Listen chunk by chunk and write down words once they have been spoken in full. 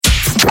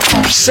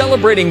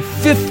celebrating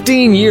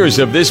 15 years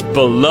of this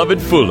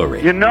beloved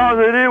foolery. You know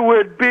that it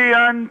would be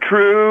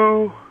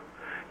untrue.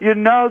 You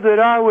know that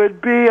I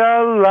would be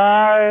a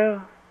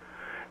liar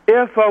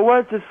if I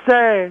was to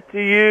say to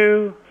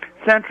you,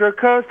 Central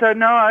Coast, I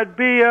know I'd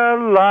be a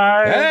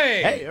liar.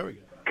 Hey, there we go.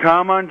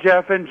 Come on,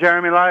 Jeff and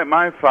Jeremy, light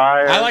my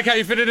fire. I like how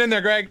you fit it in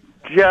there, Greg.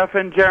 Jeff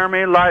and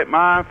Jeremy, light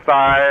my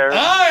fire.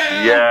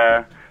 Oh,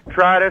 yeah.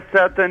 Try to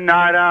set the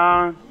night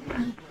on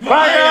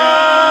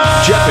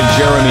fire. Jeff and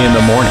Jeremy in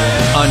the morning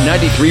on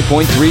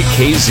 93.3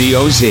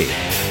 KZOZ.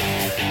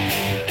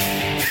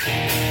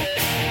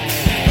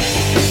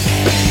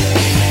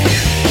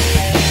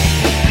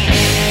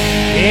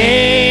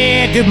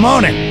 Hey, good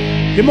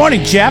morning. Good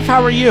morning, Jeff.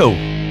 How are you?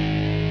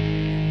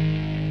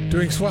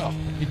 Doing swell.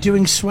 You're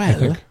doing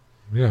swell.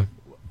 Yeah.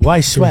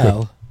 Why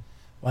swell?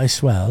 Why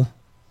swell?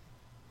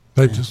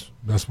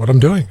 That's what I'm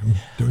doing. I'm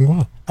doing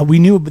well. We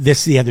knew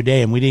this the other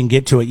day, and we didn't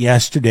get to it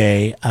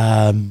yesterday.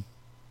 Aaron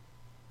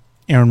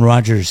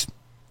Rodgers,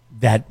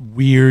 that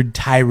weird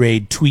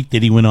tirade tweet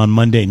that he went on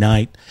Monday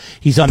night.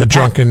 He's on the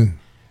drunken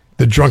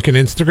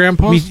Instagram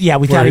post.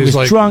 We thought he was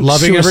like drunk,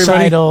 loving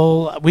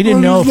suicidal. Everybody? We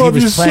didn't know if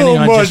he was planning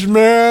on just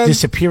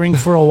disappearing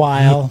for a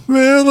while.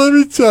 Man, let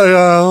me tell you,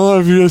 I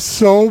love you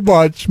so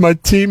much, my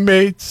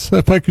teammates.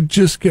 If I could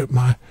just get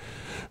my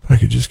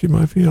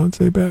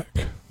fiance back.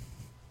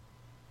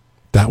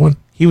 That one?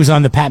 He was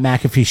on the Pat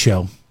McAfee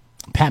show.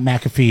 Pat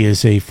McAfee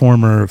is a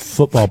former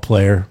football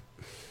player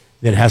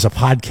that has a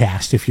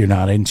podcast, if you're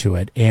not into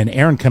it. And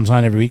Aaron comes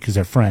on every week because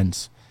they're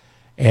friends.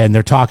 And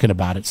they're talking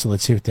about it. So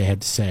let's see what they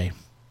had to say.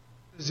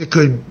 It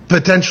could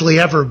potentially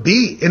ever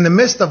be in the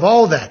midst of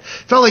all that.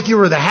 Felt like you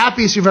were the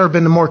happiest you've ever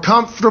been, the more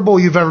comfortable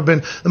you've ever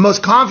been, the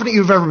most confident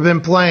you've ever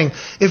been playing.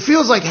 It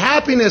feels like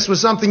happiness was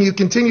something you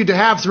continued to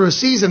have through a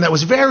season that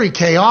was very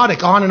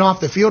chaotic on and off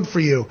the field for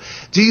you.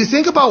 Do you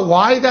think about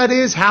why that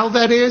is, how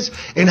that is,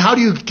 and how do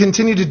you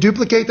continue to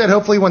duplicate that,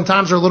 hopefully when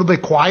times are a little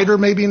bit quieter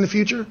maybe in the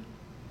future?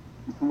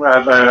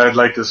 Well, I'd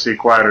like to see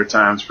quieter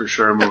times for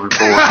sure moving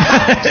forward.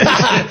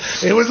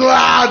 It was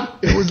loud.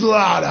 It was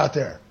loud out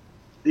there.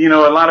 You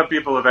know, a lot of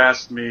people have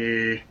asked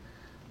me,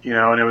 you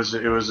know, and it was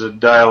a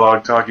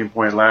dialogue talking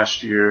point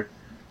last year,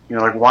 you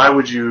know, like why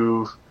would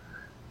you've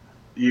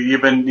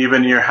been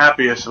your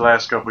happiest the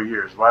last couple of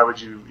years. Why would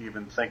you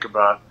even think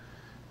about,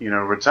 you know,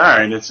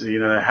 retiring? It's, you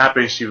know, the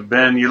happiest you've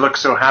been. You look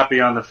so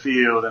happy on the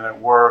field and at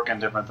work and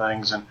different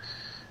things. And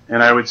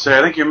I would say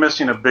I think you're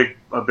missing a big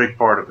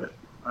part of it.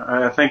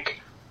 I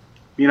think,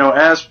 you know,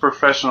 as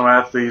professional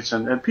athletes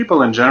and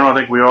people in general, I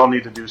think we all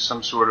need to do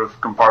some sort of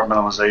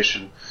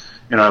compartmentalization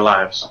in our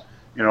lives,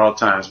 you know, all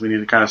times. We need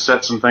to kind of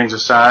set some things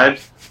aside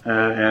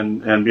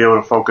and be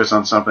able to focus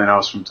on something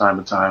else from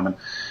time to time.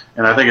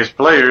 And I think as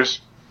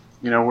players,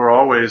 you know, we're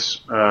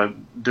always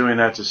doing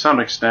that to some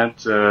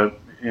extent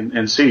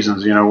in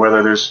seasons, you know,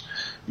 whether there's,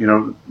 you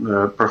know,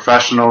 the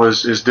professional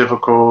is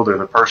difficult or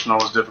the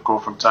personal is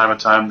difficult from time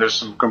to time. There's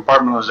some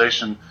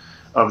compartmentalization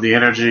of the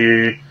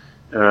energy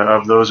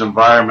of those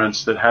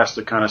environments that has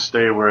to kind of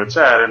stay where it's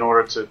at in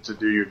order to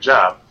do your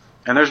job.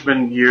 And there's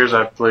been years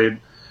I've played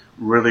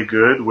really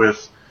good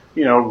with,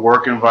 you know,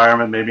 work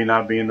environment maybe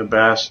not being the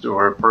best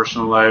or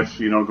personal life,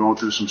 you know, going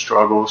through some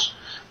struggles,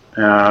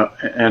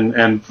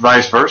 and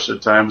vice versa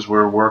at times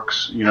where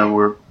work's, you know,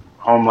 where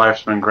home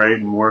life's been great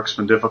and work's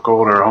been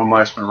difficult, or home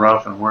life's been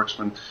rough and work's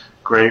been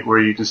great, where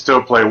you can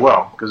still play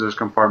well because there's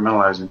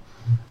compartmentalizing.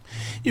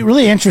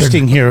 Really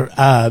interesting here.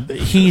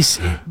 He's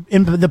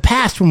in the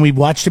past when we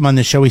watched him on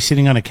the show, he's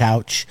sitting on a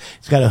couch.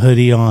 He's got a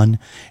hoodie on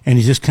and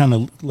he's just kind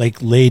of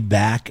like laid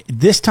back.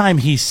 This time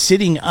he's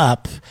sitting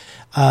up.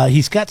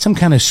 He's got some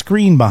kind of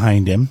screen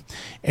behind him,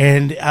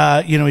 and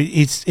you know,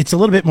 it's a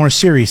little bit more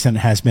serious than it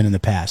has been in the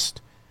past.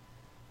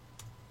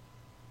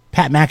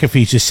 Pat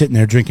McAfee's just sitting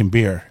there drinking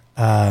beer.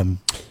 Other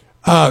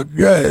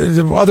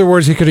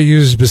words he could have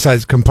used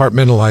besides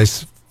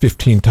compartmentalize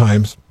 15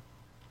 times.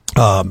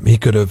 He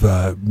could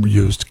have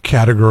used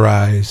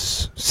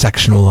categorize,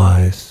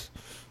 sectionalize,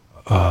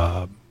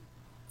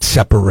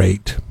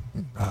 separate,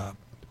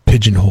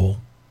 pigeonhole.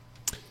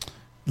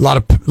 A lot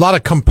of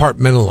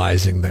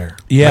compartmentalizing there.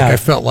 Yeah, like I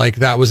felt like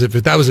that was if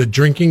that was a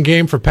drinking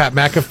game for Pat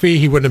McAfee,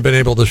 he wouldn't have been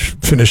able to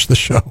finish the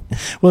show.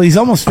 Well, he's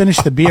almost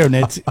finished the beer, and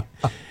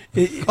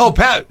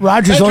Pat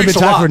Rodgers only been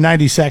talking for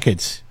 90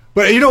 seconds.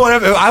 But you know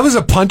what? I was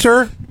a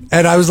punter,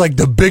 and I was like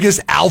the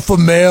biggest alpha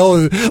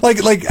male.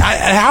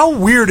 How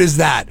weird is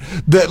that?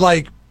 That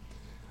like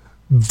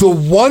the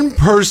one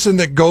person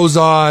that goes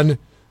on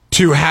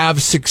to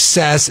have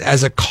success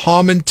as a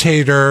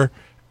commentator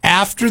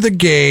after the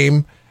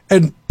game,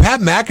 and Pat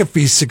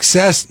McAfee's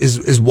success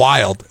is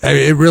wild. I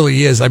mean, it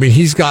really is. I mean,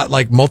 he's got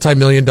like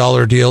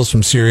multi-million-dollar deals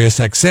from Sirius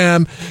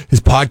XM. His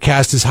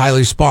podcast is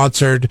highly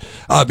sponsored.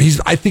 I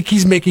think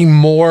he's making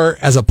more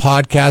as a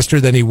podcaster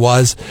than he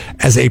was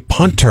as a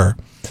punter.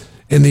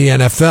 in the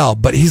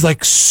NFL, but he's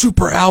like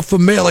super alpha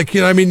male. Like,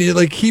 I mean,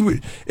 like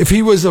if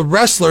he was a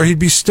wrestler, he'd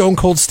be Stone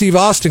Cold Steve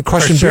Austin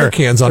crushing beer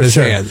cans on his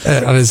hand.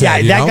 On his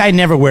head, that guy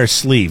never wears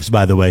sleeves.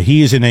 By the way,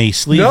 he is in a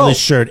sleeveless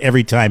shirt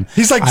every time.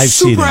 He's like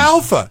super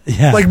alpha,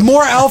 like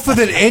more alpha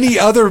than any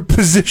other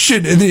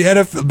position in the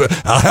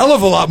NFL. A hell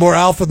of a lot more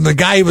alpha than the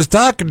guy he was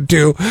talking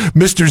to,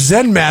 Mr.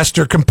 Zen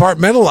Master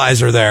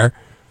Compartmentalizer there.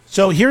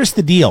 So here's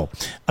the deal.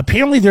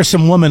 Apparently there's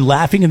some woman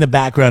laughing in the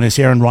background as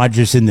Aaron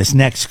Rodgers in this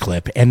next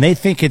clip, and they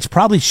think it's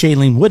probably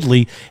Shailene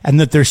Woodley and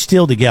that they're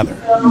still together.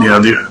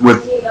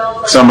 With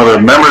some of the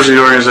members of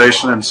the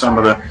organization and some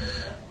of the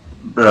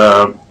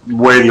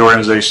way the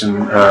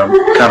organization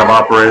kind of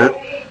operated,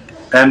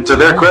 and to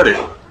their credit,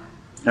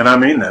 and I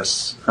mean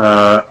this,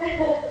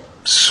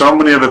 so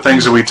many of the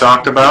things that we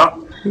talked about.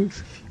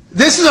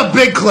 This is a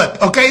big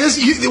clip, okay?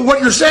 What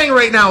you're saying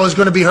right now is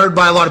going to be heard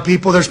by a lot of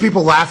people. There's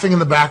people laughing in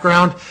the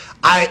background.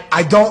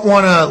 I don't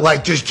want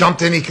to just jump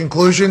to any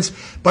conclusions,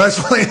 but I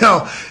just want to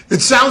know, it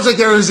sounds like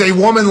there is a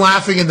woman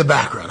laughing in the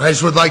background. I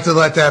just would like to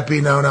let that be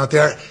known out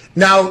there.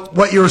 Now,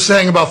 what you were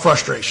saying about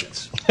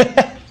frustrations. It's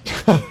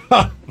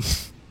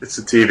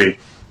the TV.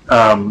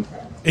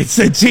 It's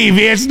the TV.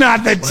 It's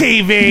not the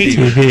TV.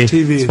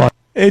 TV.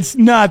 It's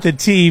not the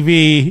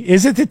TV.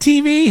 Is it the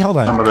TV? Hold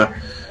on. Some of the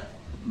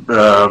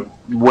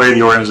way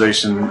the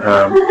organization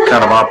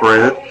kind of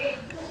operated,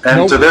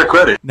 and to their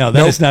credit. No,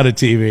 that is not a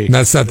TV.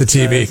 That's not the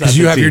TV, because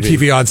you have your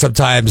TV on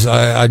sometimes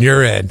on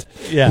your end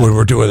when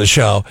we're doing the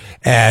show,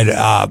 and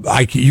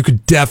you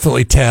could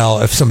definitely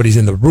tell if somebody's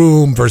in the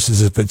room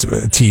versus if it's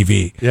a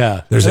TV.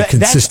 Yeah, there's a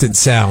consistent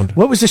sound.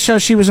 What was the show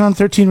she was on?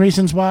 13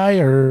 Reasons Why,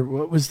 or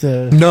what was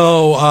the?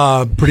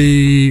 No,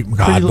 Pretty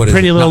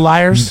Little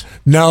Liars.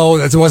 No,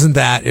 that wasn't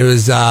that. It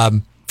was.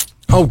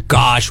 Oh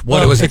gosh,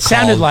 what was it called? It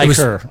sounded like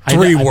her.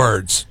 3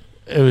 words.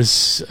 It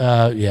was,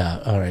 all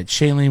right.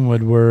 Shailene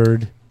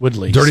Woodley.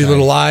 Dirty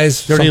Little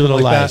Lies? Dirty Little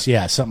Lies.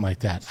 Yeah, something like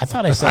that. I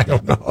thought I said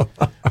that. Know.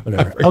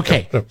 Whatever.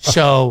 Okay,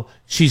 so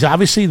she's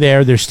obviously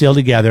there. They're still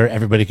together.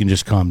 Everybody can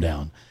just calm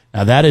down.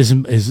 Now, that is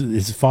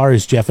as far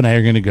as Jeff and I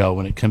are going to go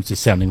when it comes to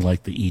sounding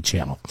like the E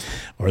channel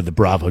or the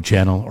Bravo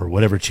channel or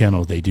whatever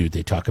channel they do.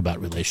 They talk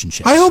about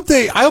relationships. I hope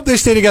they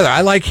stay together.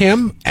 I like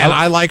him and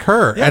I like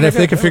her. Yeah, and if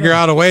they can figure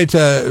out a way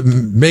to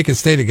make it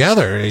stay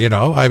together,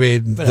 I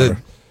mean,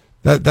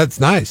 that's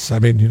nice. I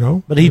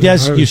mean, But he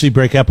does usually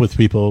break up with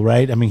people,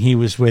 right? I mean, he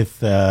was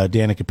with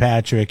Danica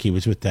Patrick. He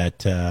was with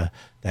that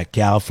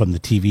gal from the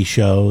TV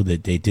show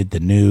that they did the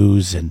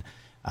news and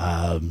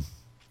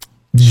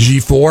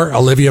G4,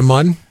 Olivia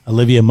Munn.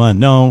 Olivia Munn.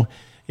 No,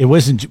 it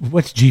wasn't.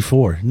 What's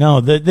G4? No,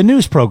 the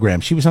news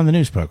program. She was on the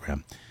news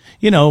program.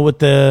 They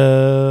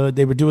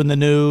were doing the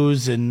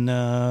news, and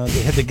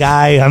they had the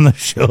guy on the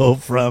show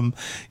from,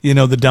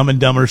 the Dumb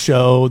and Dumber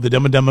show, the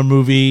Dumb and Dumber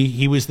movie.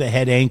 He was the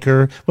head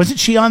anchor. Wasn't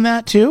she on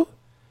that too?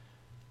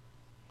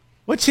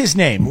 What's his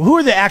name? Who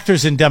are the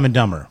actors in Dumb and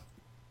Dumber?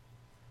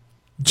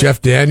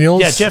 Jeff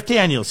Daniels. Yeah, Jeff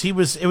Daniels. It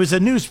was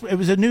a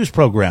news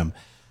program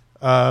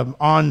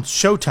on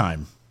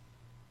Showtime.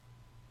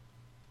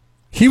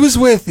 He was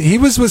with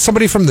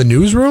somebody from the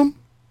Newsroom?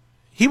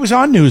 He was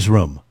on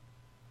Newsroom.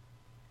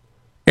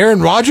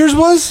 Aaron Rodgers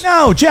was?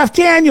 No, Jeff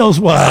Daniels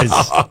was.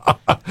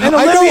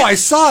 I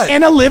saw it.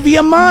 And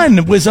Olivia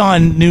Munn was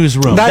on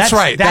Newsroom. That's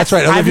right.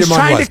 Olivia I was Munn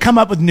trying to come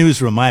up with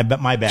Newsroom. My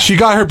bad. She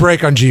got her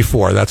break on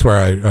G4. That's where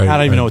I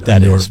don't even know what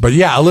that is. But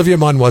yeah, Olivia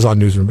Munn was on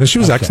Newsroom. And she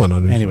was excellent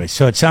on Newsroom. Anyway,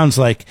 so it sounds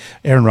like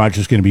Aaron Rodgers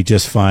is going to be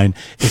just fine.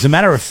 As a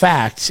matter of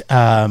fact,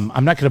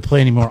 I'm not going to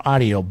play any more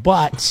audio,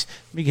 but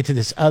let me get to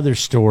this other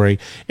story.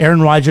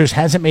 Aaron Rodgers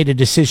hasn't made a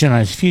decision on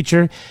his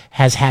future,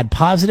 has had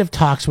positive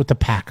talks with the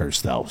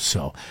Packers, though.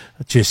 So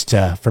just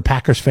for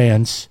Packers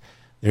fans,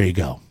 there you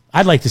go.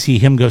 I'd like to see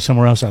him go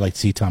somewhere else. I'd like to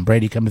see Tom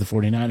Brady come to the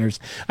 49ers.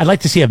 I'd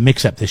like to see a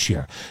mix-up this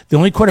year. The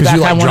only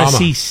quarterback I want to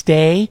see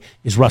stay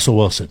is Russell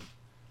Wilson.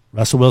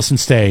 Russell Wilson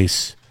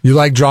stays. You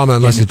like drama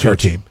unless it's your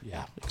team.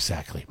 Yeah,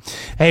 exactly.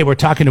 Hey, we're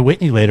talking to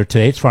Whitney later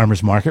today. It's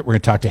Farmers Market. We're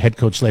going to talk to head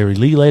coach Larry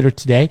Lee later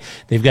today.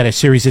 They've got a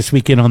series this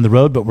weekend on the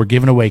road, but we're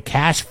giving away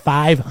cash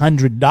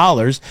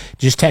 $500.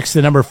 Just text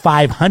the number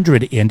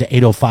 500 into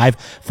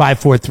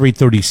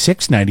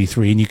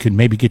 805-543-3693, and you can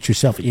maybe get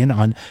yourself in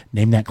on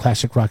Name That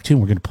Classic Rock Tune.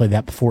 We're going to play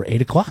that before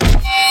 8 o'clock.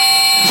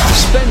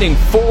 Spending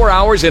 4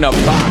 hours in a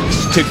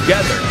box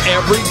together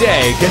every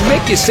day can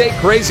make you say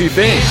crazy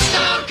things.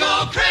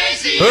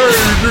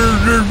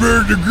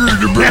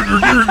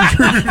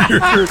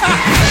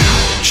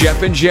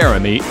 Jeff and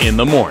Jeremy in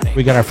the morning.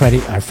 We got our fuddy.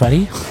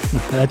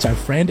 That's our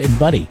friend and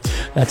buddy.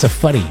 That's a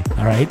fuddy,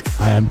 all right?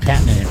 I'm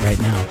patenting it right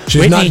now.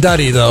 She's Whitney, not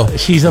duddy, though.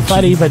 She's a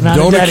fuddy, but not a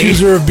duddy. Don't accuse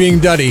her of being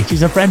duddy.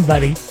 She's a friend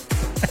buddy.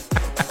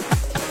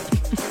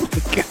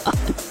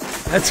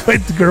 That's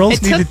what the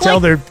girls need to tell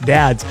their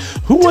dads.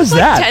 Who was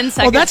that? 10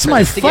 seconds that's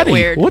my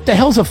fuddy. What the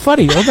hell's a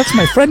fuddy? Oh, that's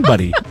my friend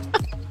buddy.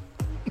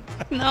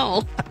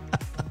 No.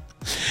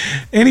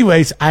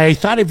 Anyways, I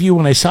thought of you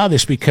when I saw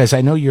this because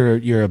I know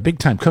you're a big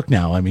time cook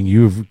now. I mean,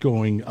 you're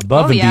going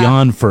above and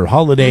beyond for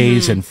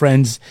holidays and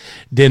friends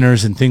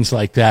dinners and things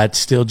like that.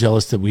 Still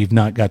jealous that we've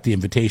not got the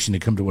invitation to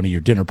come to one of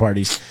your dinner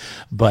parties.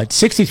 But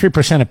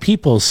 63% of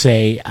people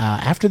say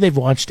after they've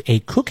watched a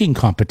cooking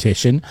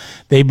competition,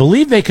 they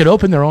believe they could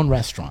open their own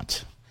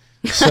restaurant.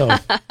 So,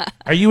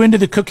 are you into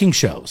the cooking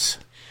shows?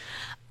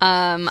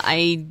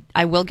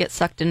 I will get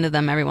sucked into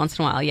them every once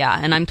in a while, yeah.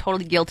 And I'm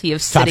totally guilty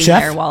of sitting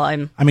there while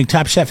I'm... I mean,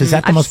 Top Chef, is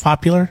that the most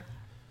popular?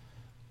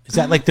 Is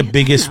that like the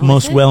biggest,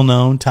 most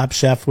well-known Top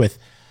Chef with...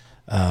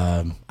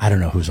 I don't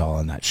know who's all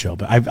on that show,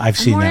 but I've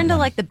seen that I'm more into one.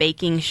 like the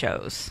baking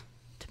shows,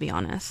 to be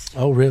honest.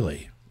 Oh,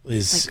 really?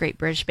 Like Great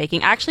British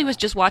Baking. I actually was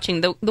just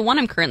watching, the one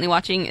I'm currently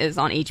watching is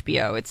on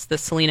HBO. It's the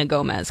Selena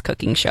Gomez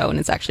cooking show, and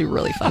it's actually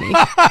really funny.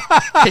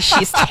 Because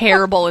she's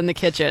terrible in the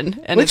kitchen.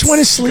 And Which one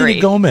is Selena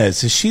great.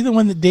 Gomez? Is she the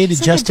one that dated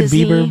She's like Justin a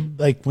Disney- Bieber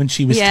like when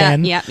she was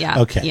 10? Yeah.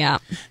 Okay. Yeah.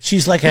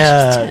 She's like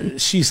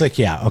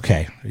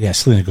okay. Yeah,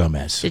 Selena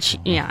Gomez. Did she?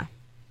 Yeah.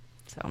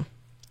 So.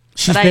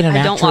 She's But been an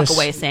I don't walk actress.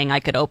 away saying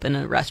I could open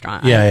a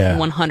restaurant. Yeah. I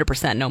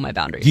 100% know my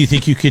boundaries. Do you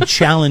think you could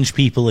challenge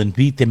people and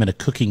beat them in a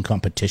cooking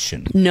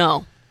competition?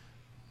 No.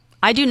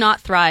 I do not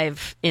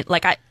thrive in,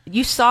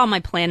 you saw my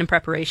plan and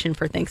preparation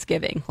for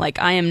Thanksgiving. Like,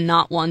 I am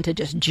not one to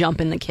just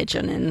jump in the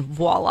kitchen and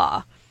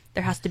voila.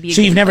 There has to be a So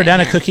you've game never plan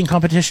done a here. cooking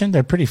competition?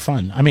 They're pretty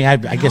fun. I mean, I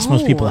guess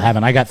most No. people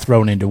haven't. I got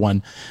thrown into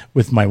one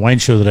with my wine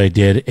show that I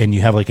did, and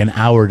you have like an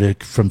hour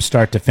from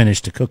start to finish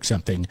to cook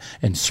something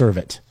and serve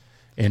it.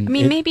 And I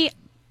mean,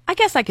 I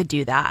guess I could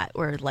do that,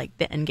 where like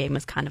the end game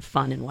was kind of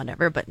fun and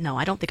whatever, but no,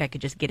 I don't think I could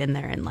just get in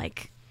there and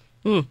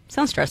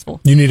sounds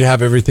stressful. You need to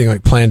have everything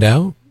like planned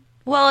out.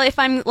 Well, if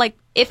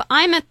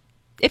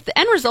the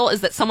end result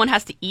is that someone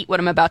has to eat what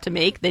I'm about to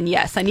make, then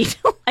yes, I need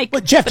to like.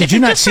 But Jeff, but did if you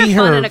it's not just for see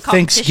fun her in a competition-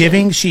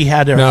 Thanksgiving? She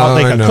had a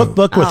I know.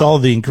 cookbook with all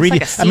the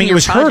ingredients. like a it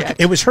was senior her.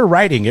 project. It was her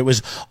writing. It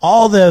was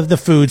all the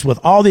foods with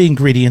all the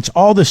ingredients,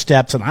 all the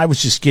steps, and I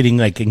was just getting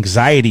like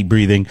anxiety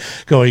breathing,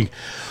 going,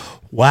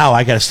 "Wow,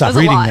 I got to stop It was a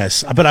reading lot.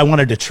 this." But I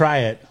wanted to try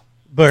it.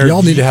 But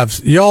Y'all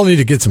need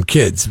to get some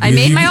kids. I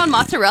made my own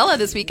mozzarella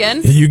this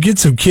weekend. You get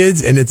some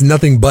kids, and it's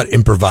nothing but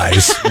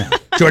improvise.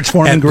 George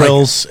Foreman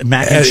grills,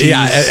 mac and cheese,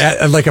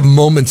 at like a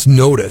moment's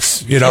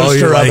notice. You know,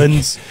 toaster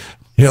ovens.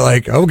 You're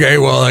like, okay,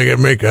 well, I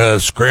can make a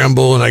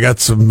scramble, and I got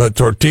some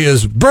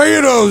tortillas.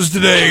 Burritos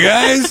today,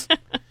 guys.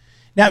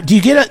 Now, do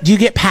you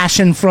get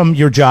passion from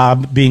your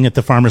job being at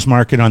the farmers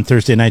market on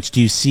Thursday nights?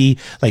 Do you see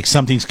like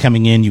something's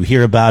coming in, you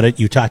hear about it,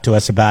 you talk to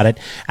us about it,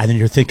 and then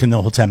you're thinking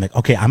the whole time, like,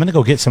 okay, I'm going to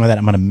go get some of that.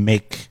 I'm going to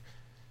make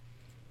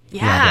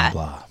Yeah.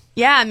 blah, blah, blah.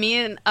 Yeah, me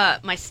and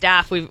my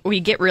staff, we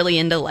get really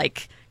into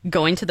like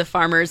going to the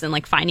farmers and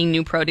like finding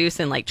new produce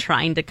and like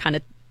trying to kind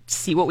of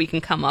see what we can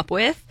come up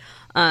with.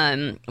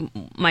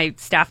 My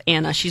staff,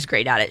 Anna, she's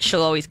great at it.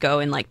 She'll always go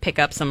and like pick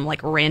up some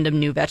like random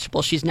new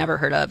vegetable she's never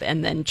heard of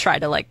and then try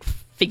to like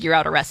figure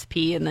out a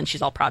recipe, and then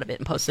she's all proud of it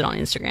and post it on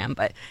Instagram.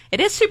 But it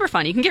is super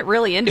fun. You can get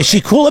really into it. Is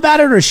she cool about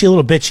it, or is she a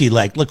little bitchy?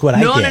 Like, look what I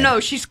did. No.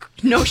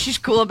 She's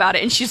cool about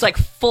it, and she's like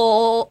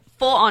full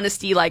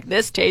honesty. Like,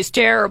 this tastes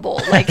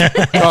terrible. Like, it's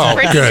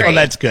pretty good. great. Oh,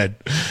 that's good.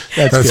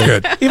 That's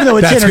good. Even though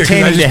it's That's good, 'cause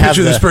entertaining I just to have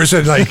picture this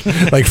person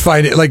like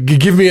find it. Like,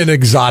 give me an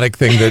exotic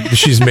thing that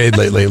she's made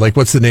lately. Like,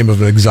 what's the name of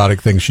an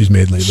exotic thing she's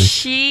made lately?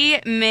 She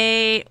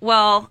made,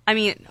 well, Like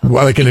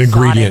an exotic.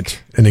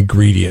 ingredient. An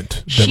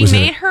ingredient. That She was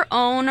in made it. her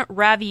own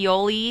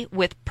ravioli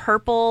with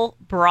purple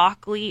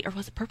broccoli, or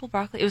was it purple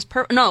broccoli? It was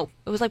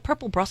it was like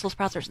purple Brussels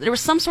sprouts. There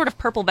was some sort of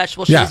purple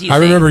vegetable she Yeah, was using. I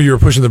remember you were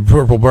pushing the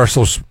purple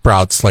Brussels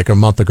sprouts like a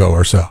month ago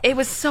or so. It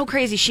was so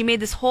crazy. She made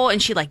this whole,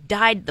 and she like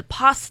dyed the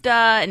pasta,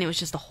 and it was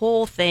just a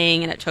whole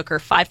thing. And it took her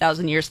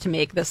 5,000 years to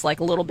make this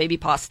like little baby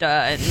pasta,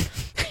 and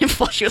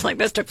she was like,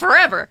 "This took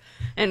forever."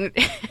 And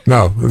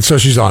No, so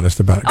she's honest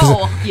about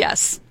it.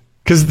 yes.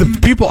 Because the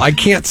people I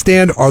can't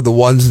stand are the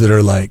ones that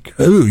are like,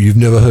 "Oh, you've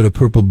never heard of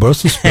purple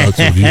Brussels sprouts?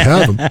 If you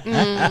have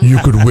them, you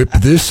could whip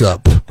this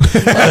up." If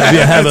you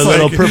have a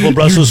little purple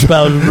Brussels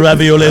sprout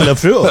ravioli la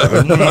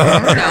fleur.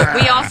 No,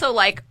 we also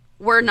like,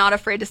 we're not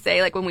afraid to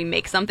say, like, when we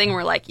make something,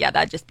 we're like, yeah,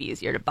 that'd just be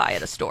easier to buy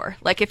at a store.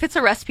 Like, if it's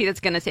a recipe that's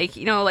going to take,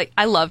 like,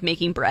 I love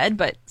making bread,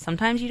 but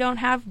sometimes you don't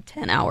have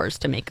 10 hours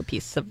to make a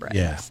piece of bread.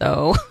 Yeah.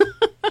 So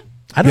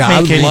I don't Yeah, make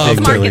I would love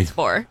anything to. really. market's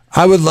for.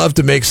 I would love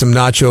to make some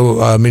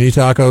nacho mini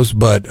tacos,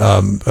 but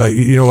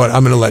you know what?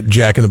 I'm going to let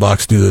Jack in the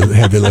Box do the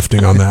heavy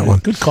lifting on that one.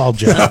 Good call,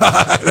 Jeff.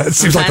 That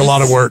seems like a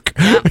lot of work.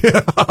 You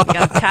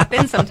got to tap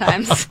in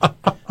sometimes.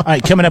 All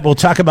right, coming up, we'll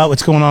talk about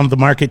what's going on at the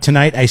market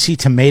tonight. I see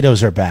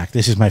tomatoes are back.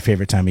 This is my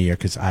favorite time of year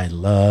because I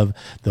love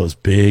those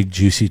big,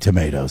 juicy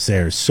tomatoes.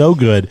 They're so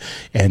good,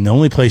 and the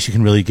only place you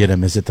can really get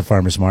them is at the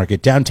farmer's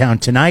market. Downtown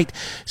tonight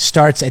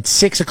starts at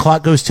 6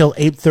 o'clock, goes till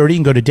 8:30. You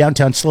can go to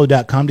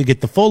downtownslow.com to get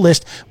the full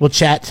list. We'll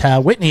chat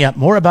Whitney up.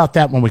 More about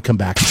that when we come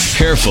back.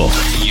 Careful.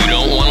 You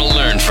don't want to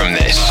learn from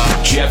this.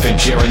 Jeff and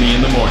Jeremy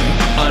in the morning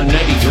on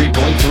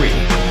 93.3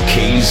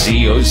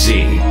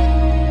 KZOZ.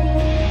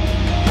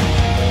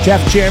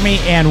 Jeff, Jeremy,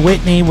 and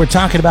Whitney. We're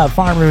talking about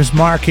Farmers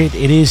Market.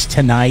 It is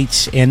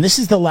tonight, and this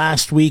is the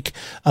last week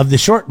of the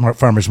short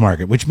Farmers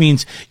Market, which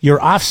means your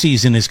off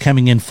season is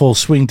coming in full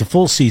swing to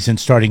full season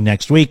starting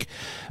next week.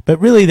 But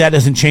really, that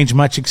doesn't change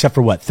much except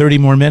for what, 30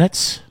 more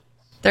minutes?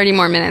 30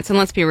 more minutes, and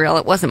let's be real,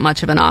 it wasn't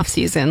much of an off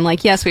season.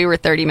 Like, yes, we were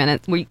 30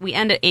 minutes. We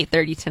end at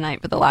 8:30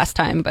 tonight for the last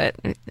time, but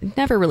it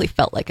never really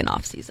felt like an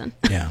off season.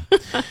 Yeah.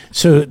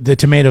 So the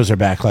tomatoes are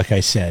back, like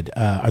I said.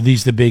 Are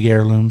these the big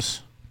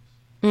heirlooms?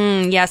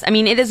 Yes, I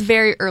mean, it is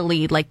very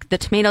early. Like, the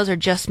tomatoes are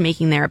just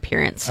making their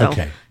appearance. So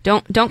Okay.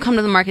 don't come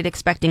to the market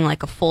expecting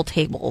like a full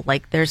table.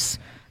 Like, they're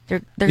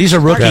These are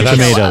rookie starting to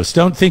show tomatoes. up.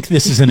 Don't think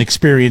this is an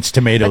experienced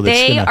tomato. But that's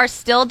they gonna... are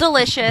still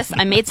delicious.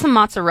 I made some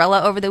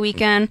mozzarella over the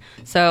weekend,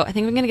 so I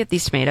think I'm gonna get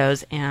these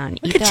tomatoes and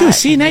eat Look at you.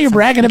 See, now you're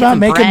bragging about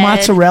making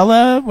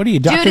mozzarella. What are you,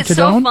 Dr. Dude, it's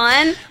Tadone? so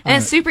fun and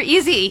it's super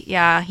easy.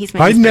 Yeah, he's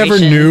my I never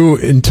inspiration. knew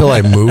until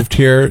I moved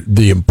here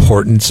the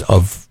importance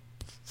of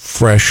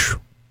fresh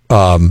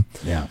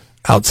Yeah.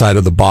 outside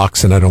of the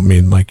box, and I don't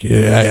mean like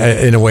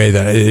in a way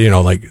that, you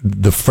know, like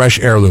the fresh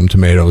heirloom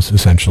tomatoes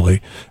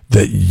essentially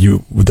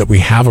that we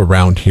have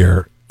around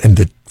here, and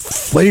the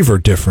flavor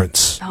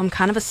difference. Oh, I'm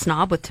kind of a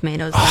snob with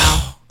tomatoes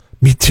now.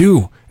 Me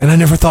too, and I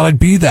never thought I'd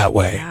be that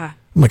way. Yeah.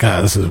 I'm like,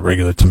 this is a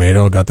regular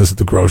tomato. I got this at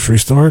the grocery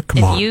store. Come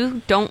If on.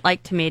 you don't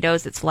like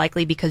tomatoes, it's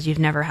likely because you've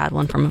never had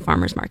one from a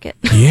farmer's market.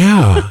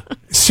 Yeah,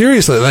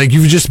 seriously, like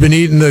you've just been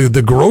eating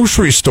the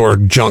grocery store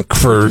junk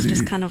for It's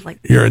just kind of like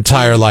your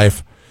entire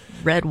life.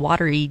 red,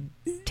 watery,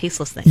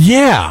 tasteless thing.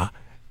 Yeah.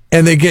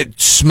 And they get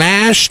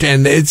smashed,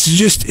 and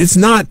it's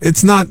not,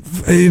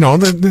 you know,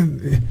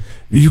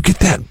 you get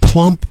that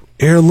plump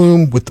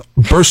heirloom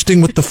bursting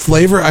with the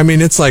flavor. I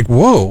mean, it's like,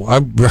 whoa.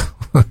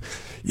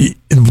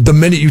 The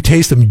minute you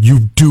taste them, you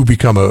do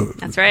become a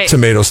That's right.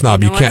 tomato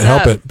snob. You You know can't what's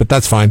help up. it, but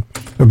that's fine.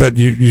 But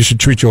you should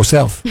treat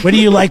yourself. What do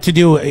you like to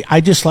do?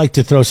 I just like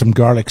to throw some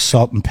garlic,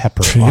 salt, and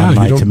pepper Yeah, on you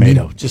my don't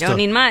tomato. need- Just You don't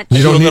need much. You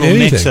do don't a need little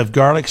mix anything. of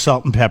garlic,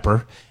 salt, and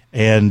pepper,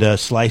 and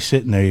slice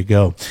it, and there you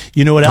go.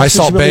 You know what else I is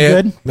Salt really Bae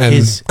it good?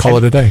 and call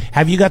it a day.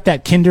 Have you got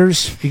that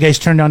Kinder's? You guys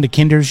turned on to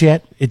Kinder's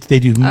yet? They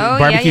do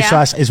barbecue yeah.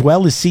 sauce as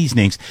well as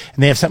seasonings,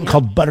 and they have something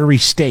called buttery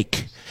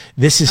steak.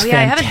 This is Oh,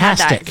 yeah, I haven't had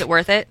fantastic. that. Is it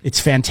worth it? It's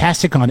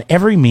fantastic on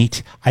every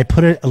meat. I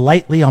put it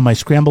lightly on my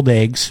scrambled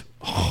eggs.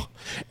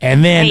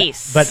 And then,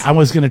 Nice. but I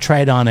was going to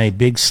try it on a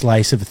big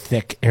slice of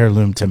thick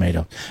heirloom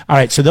tomato. All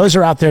right, so those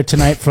are out there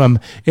tonight from,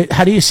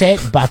 how do you say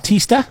it?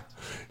 Batista?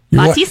 You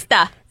want-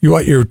 Batista. You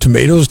want your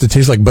tomatoes to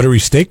taste like buttery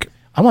steak?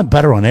 I want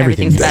butter on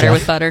everything. Everything's better Jeff.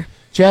 with butter.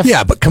 Jeff?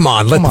 Yeah, but come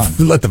on,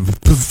 let the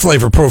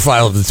flavor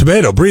profile of the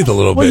tomato breathe a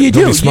little Well, bit. you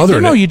Don't do. be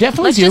smothering No, it. you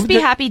definitely Let's do. just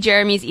be happy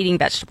Jeremy's eating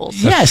vegetables.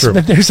 Yes, true.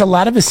 but there's a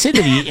lot of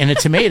acidity in a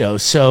tomato,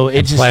 so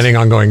it just. Planning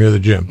on going to the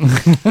gym.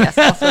 Yes,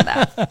 also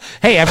that.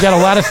 Hey, I've got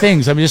a lot of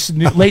things. I'm just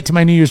late to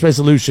my New Year's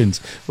resolutions.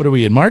 What are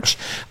we in March?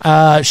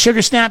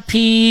 Sugar snap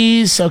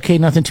peas. Okay,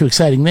 nothing too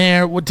exciting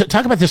there.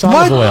 Talk about this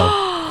olive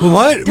oil.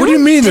 What? What do you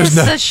mean? There's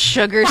Just no. a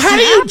sugar How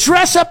do you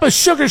dress up a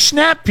sugar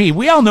snap pea?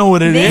 We all know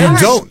what it They is. are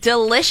don't.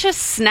 delicious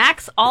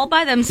snacks all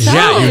by themselves.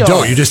 Yeah, you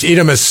don't. You just eat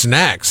them as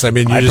snacks. I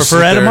mean, you I just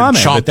prefer sit there and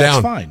edamame, chomp but that's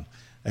down. fine.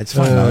 That's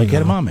fine. I like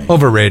edamame.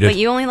 Overrated. But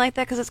you only like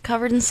that because it's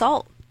covered in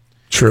salt.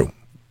 True.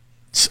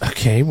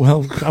 Okay,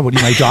 well, what are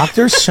you, my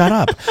doctor? Shut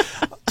up.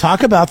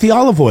 Talk about the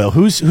olive oil.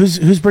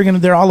 Who's bringing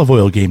their olive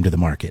oil game to the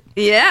market?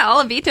 Yeah,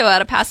 Olivito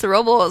out of Paso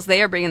Robles,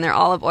 they are bringing their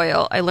olive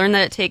oil. I learned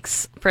that it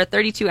takes, for a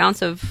 32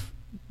 ounce of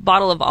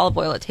bottle of olive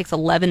oil, it takes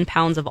 11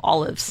 pounds of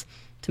olives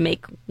to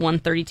make one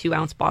 32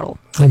 ounce bottle.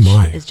 Oh,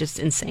 my. Is just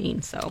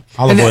insane. So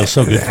Olive oil is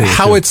so good for you.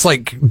 How too. it's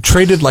like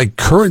traded like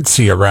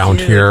currency around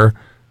here.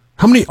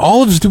 How many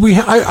olives do we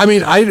have? I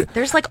mean,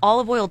 there's like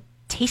olive oil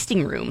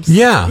tasting rooms.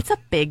 Yeah. It's a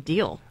big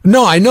deal.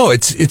 no, I know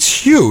it's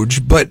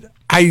huge, but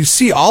I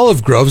see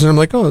olive groves and I'm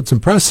like, oh, it's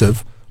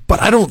impressive.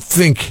 But I don't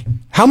think,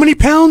 how many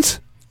pounds?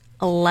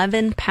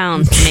 11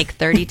 pounds to make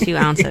 32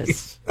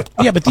 ounces.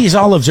 Yeah, but these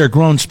olives are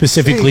grown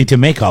specifically to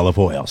make olive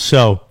oil.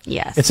 So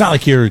Yes. it's not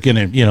like you're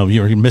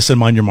you're missing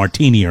them on your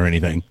martini or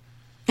anything.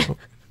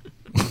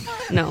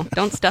 No,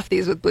 don't stuff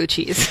these with blue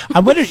cheese.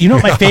 I wonder,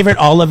 what my favorite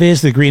olive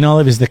is? The green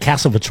olive is the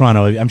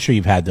Castelvetrano. I'm sure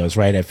you've had those,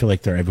 right? I feel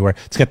like they're everywhere.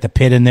 It's got the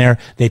pit in there.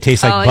 They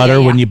taste like Oh, butter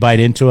yeah. when you bite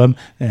into them.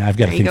 Yeah, I've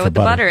got There a you thing go for with the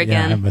butter Yeah,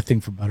 again. I have a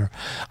thing for butter.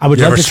 I would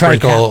You love ever to try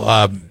sprinkle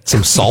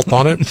some salt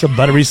on it? some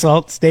buttery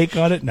salt steak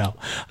on it. No,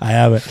 I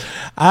haven't.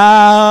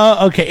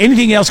 Okay.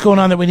 Anything else going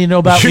on that we need to know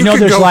about? We know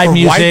could there's go live from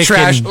music. white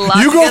trash. and- Lots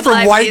You of go good from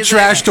live white music.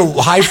 trash to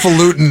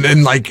highfalutin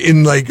in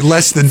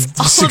less than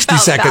 60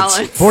 about seconds.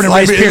 balance. Born and I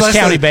raised mean, Pierce less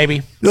County, than-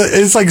 baby.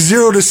 It's like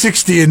 0 to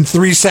 60 in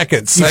 3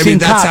 seconds. You've I seen mean,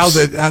 that's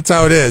Cops. that's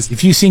how it is.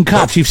 If you've seen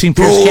Cops, you've seen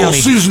Throw Pierce a little County.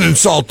 seasoning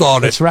salt on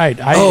it. That's right.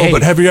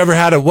 But have you ever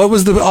had what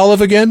was the olive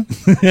again?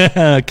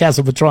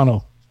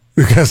 Castelvetrano.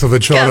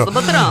 Castelvetrano.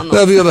 Castelvetrano.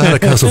 Have you ever had a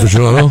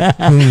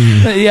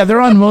Castelvetrano? Yeah, they're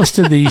on most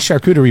of the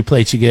charcuterie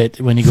plates you get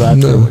when you go out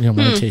to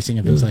wine tasting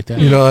and things like that.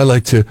 You know, I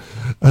like.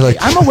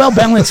 I'm a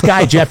well-balanced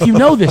guy, Jeff. You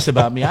know this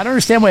about me. I don't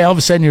understand why all of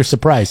a sudden you're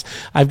surprised.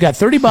 I've got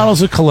 30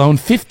 bottles of cologne,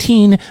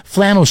 15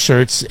 flannel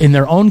shirts in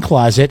their own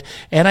closet,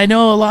 and I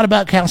know a lot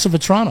about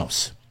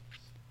Castelvetranos.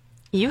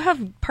 You have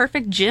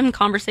perfect gym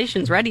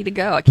conversations ready to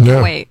go. I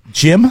can't wait.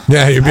 Gym?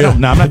 Yeah, you'd be. No,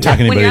 I'm not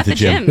talking to When anybody you're at the at the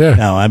gym. gym.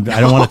 No, I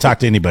don't want to talk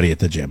to anybody at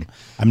the gym.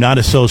 I'm not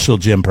a social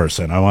gym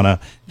person. I want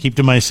to keep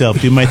to myself,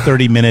 do my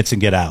 30 minutes,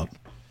 and get out.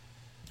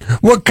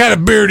 What kind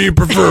of beer do you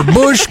prefer,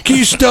 Busch,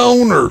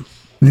 Keystone, or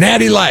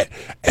Natty Light?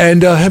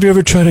 And have you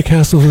ever tried a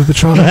Castle of the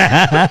Toronto?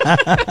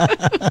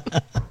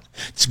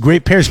 It's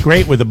great. Pairs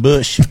great with a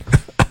Bush.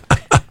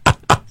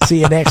 See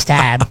you next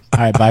time. All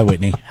right, bye,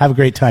 Whitney. Have a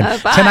great time.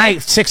 Bye.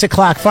 Tonight, 6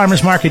 o'clock,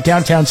 Farmers Market,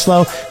 Downtown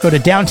Slow. Go to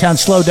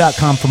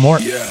downtownslow.com for more.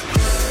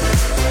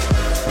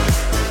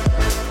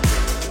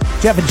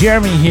 Jeff and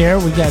Jeremy here.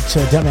 We got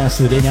Dumbass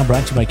of the Day now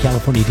brought to you by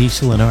California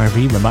Diesel and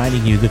RV,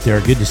 reminding you that there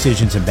are good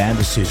decisions and bad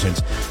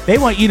decisions. They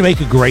want you to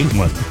make a great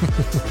one.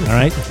 All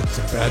right?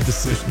 Some bad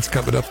decisions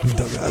coming up from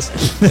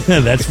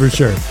Dumbass. That's for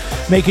sure.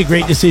 Make a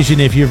great decision.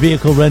 If your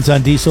vehicle runs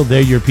on diesel,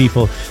 they're your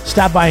people.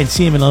 Stop by and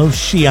see them in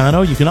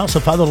Oceano. You can also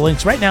follow the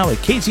links right now at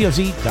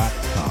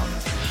kzoz.com.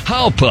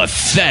 How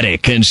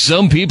pathetic can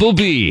some people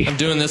be? I'm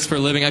doing this for a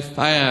living.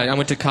 I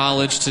went to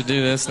college to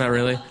do this. Not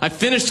really. I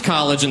finished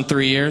college in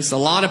 3 years. A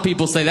lot of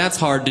people say that's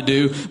hard to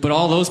do, but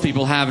all those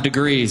people have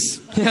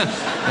degrees. They're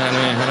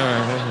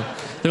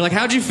like,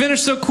 how'd you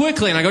finish so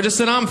quickly? And I go, just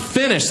said I'm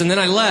finished, and then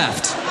I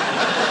left.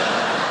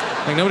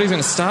 Like, nobody's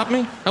going to stop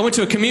me? I went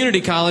to a community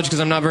college because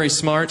I'm not very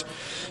smart.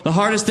 The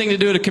hardest thing to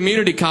do at a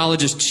community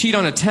college is cheat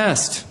on a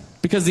test.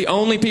 Because the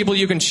only people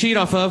you can cheat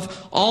off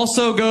of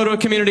also go to a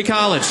community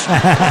college.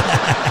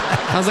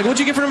 I was like, what'd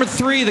you get for number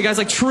 3? The guy's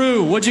like,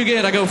 true. What'd you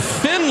get? I go,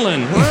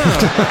 Finland. Wow.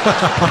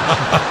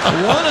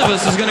 One of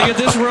us is going to get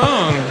this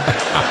wrong.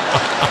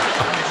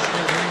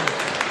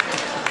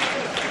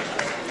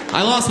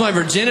 I lost my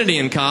virginity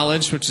in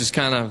college, which is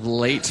kind of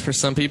late for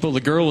some people.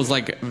 The girl was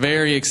like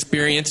very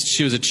experienced.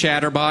 She was a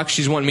chatterbox.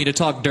 She's wanting me to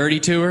talk dirty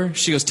to her.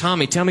 She goes,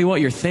 Tommy, tell me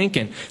what you're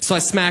thinking. So I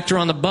smacked her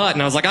on the butt,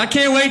 and I was like, I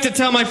can't wait to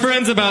tell my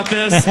friends about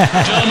this.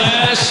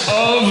 Dumbass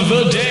of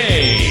the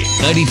Day.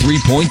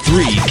 93.3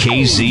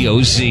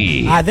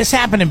 KZOZ. This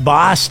happened in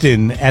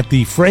Boston at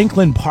the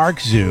Franklin Park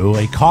Zoo.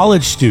 A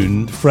college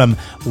student from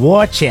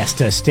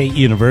Worcester State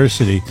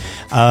University.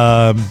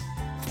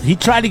 He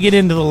tried to get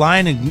into the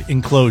lion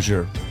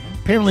enclosure.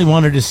 Apparently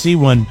wanted to see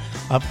one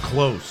up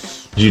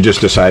close. You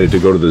just decided to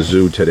go to the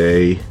zoo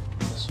today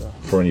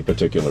for any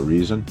particular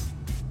reason?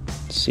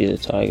 See the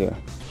tiger.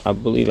 I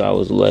believe I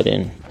was let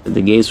in.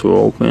 The gates were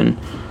open.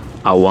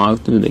 I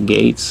walked through the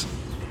gates,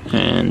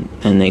 and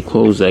they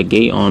closed that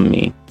gate on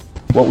me.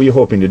 What were you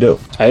hoping to do?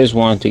 I just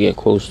wanted to get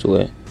close to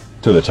it.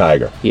 To the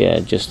tiger? Yeah,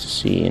 just to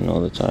see,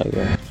 the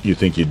tiger. You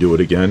think you'd do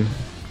it again?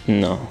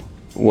 No.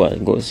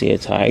 What, go see a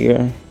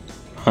tiger?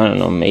 I don't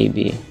know,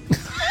 maybe.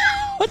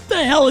 What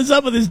the hell is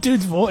up with this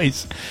dude's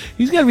voice?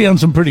 He's got to be on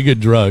some pretty good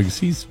drugs.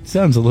 He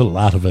sounds a little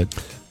out of it.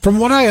 From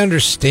what I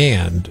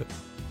understand,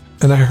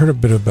 and I heard a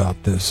bit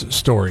about this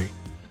story,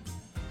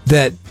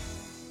 that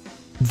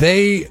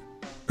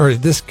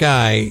this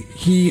guy,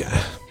 he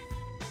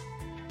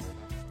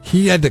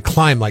had to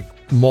climb like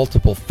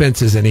multiple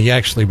fences, and he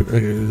actually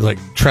like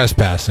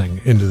trespassing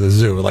into the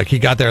zoo. Like he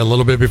got there a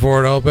little bit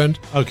before it opened.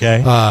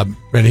 Okay.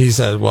 And he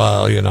said,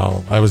 well,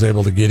 I was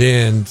able to get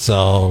in,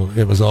 so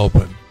it was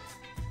open,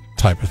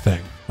 type of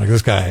thing. Like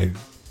this guy,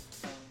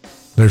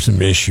 there's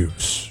some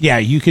issues. Yeah,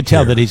 you could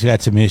tell that he's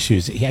got some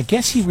issues. I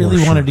guess he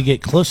really wanted to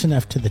get close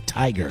enough to the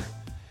tiger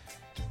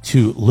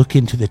to look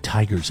into the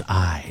tiger's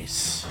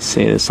eyes.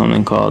 Say there's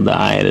something called the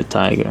eye of the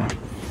tiger.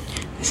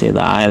 They say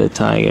the eye of the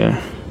tiger,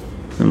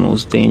 the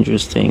most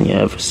dangerous thing you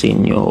ever seen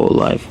in your whole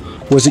life.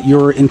 Was it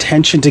your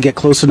intention to get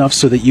close enough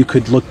so that you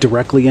could look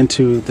directly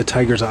into the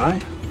tiger's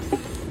eye?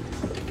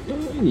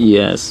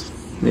 Yes.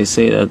 They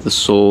say that the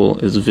soul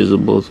is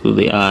visible through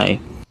the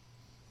eye.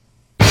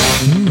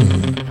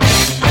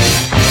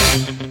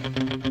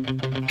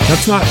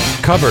 That's not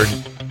covered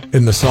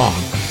in the song.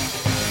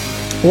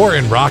 Or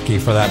in Rocky,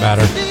 for that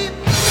matter.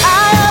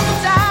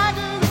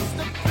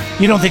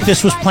 You don't think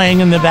this was playing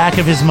in the back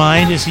of his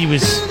mind as he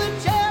was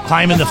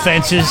climbing the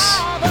fences,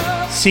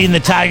 seeing the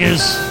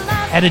tigers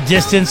at a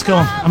distance,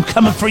 going, I'm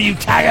coming for you,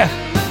 tiger.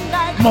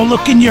 I'm going to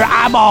look in your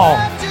eyeball.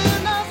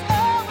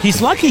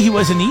 He's lucky he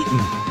wasn't eaten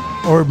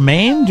or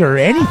maimed or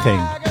anything.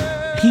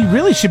 He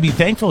really should be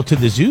thankful to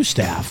the zoo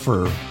staff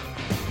for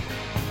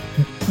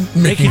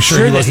making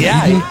sure he that, wasn't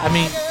eaten. I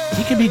mean,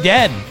 he could be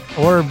dead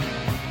or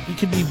he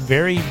could be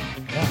very...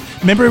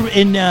 Remember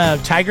in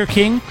Tiger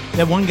King,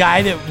 that one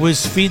guy that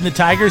was feeding the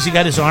tigers, he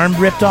got his arm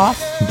ripped off?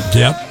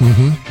 Yep.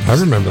 Mm-hmm. I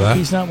remember that.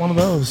 He's not one of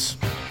those.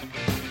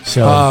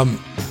 So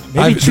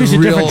maybe choose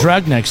a different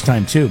drug next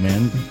time too,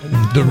 man.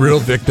 The real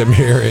victim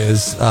here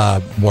is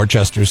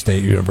Worcester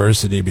State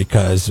University,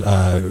 because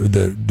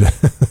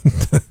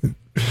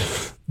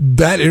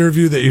that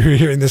interview that you're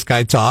hearing this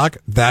guy talk,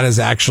 that is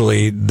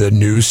actually the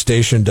news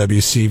station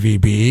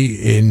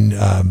WCVB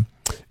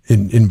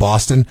in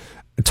Boston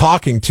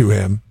talking to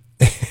him.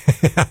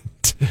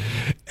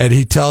 And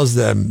he tells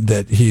them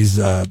that he's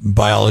a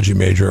biology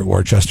major at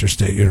Worcester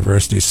State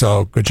University.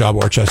 So good job,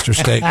 Worcester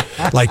State.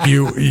 Like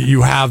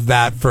you have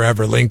that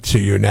forever linked to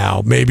you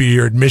now. Maybe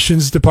your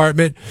admissions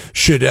department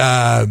should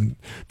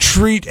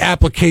treat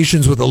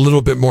applications with a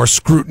little bit more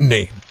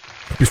scrutiny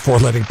before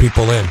letting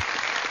people in.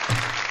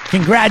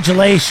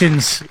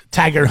 Congratulations,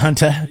 Tiger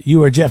Hunter.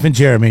 You are Jeff and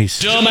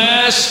Jeremy's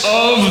Dumbass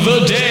of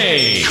the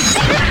Day.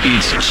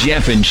 It's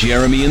Jeff and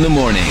Jeremy in the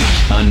morning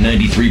on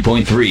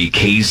 93.3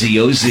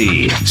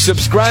 KZOZ.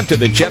 Subscribe to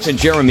the Jeff and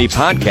Jeremy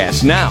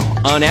podcast now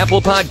on Apple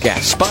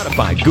Podcasts,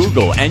 Spotify,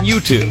 Google, and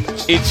YouTube.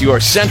 It's your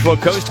Central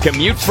Coast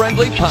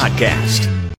commute-friendly podcast.